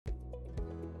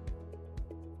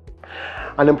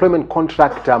An employment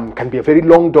contract can be a very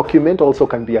long document, also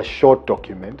can be a short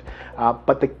document.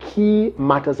 But the key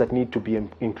matters that need to be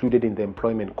included in the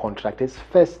employment contract is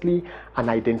firstly an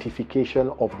identification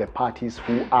of the parties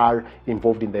who are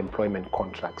involved in the employment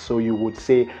contract. So you would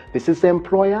say, this is the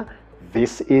employer,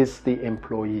 this is the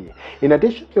employee. In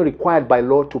addition, you're required by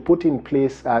law to put in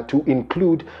place, to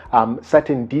include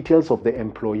certain details of the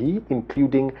employee,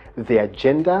 including their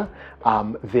gender,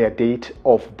 their date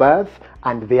of birth,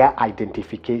 and their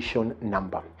identification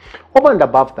number. Over and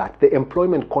above that, the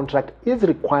employment contract is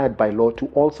required by law to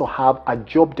also have a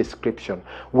job description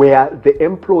where the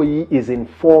employee is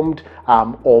informed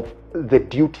of the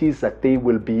duties that they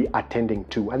will be attending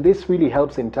to. And this really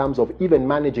helps in terms of even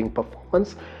managing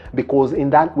performance, because in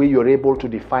that way you're able to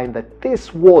define that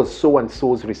this was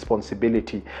so-and-so's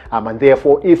responsibility, and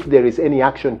therefore if there is any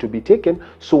action to be taken,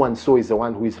 so-and-so is the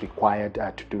one who is required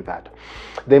to do that.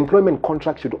 The employment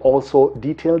contract should also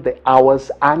detail the hours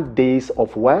and days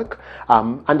of work.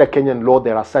 Under Kenyan law,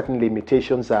 there are certain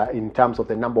limitations in terms of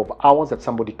the number of hours that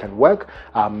somebody can work.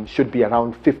 Should be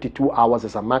around 52 hours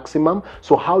as a maximum.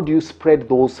 So how do you spread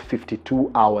those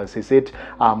 52 hours? Is it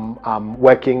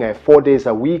working 4 days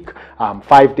a week,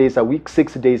 5 days a week,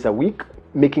 6 days a week?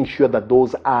 Making sure that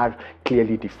those are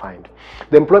clearly defined.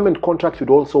 The employment contract should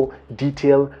also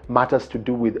detail matters to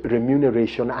do with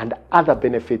remuneration and other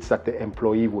benefits that the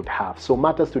employee would have. So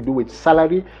matters to do with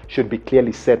salary should be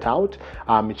clearly set out.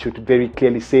 It should very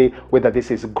clearly say whether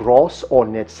this is gross or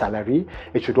net salary.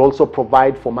 It should also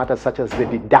provide for matters such as the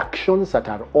deductions that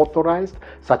are authorized,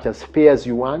 such as pay as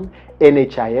you earn,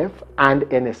 NHIF and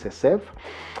NSSF.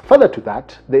 Further to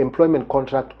that, the employment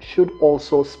contract should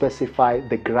also specify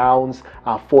the grounds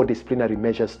for disciplinary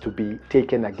measures to be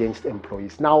taken against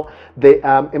employees. Now, the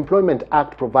Employment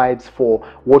Act provides for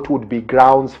what would be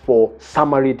grounds for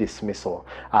summary dismissal.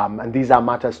 And these are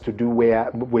matters to do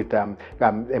with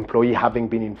employee having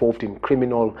been involved in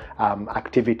criminal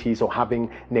activities, or having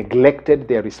neglected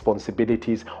their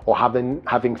responsibilities, or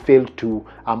having failed to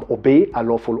obey a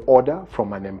lawful order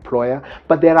from an employer.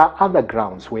 But there are other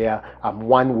grounds where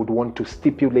one would want to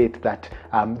stipulate that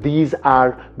these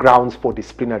are grounds for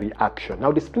disciplinary action.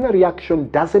 Now, disciplinary action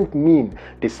doesn't mean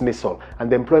dismissal,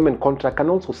 and the employment contract can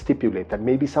also stipulate that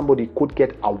maybe somebody could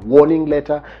get a warning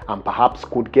letter and perhaps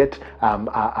could get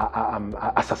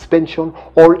a suspension,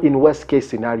 or in worst case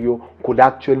scenario could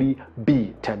actually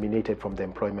be terminated from the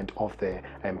employment of the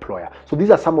employer. So these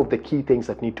are some of the key things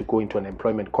that need to go into an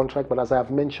employment contract, but as I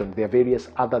have mentioned, there are various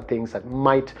other things that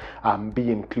might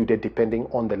be included depending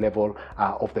on the level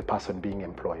of the person being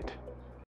employed.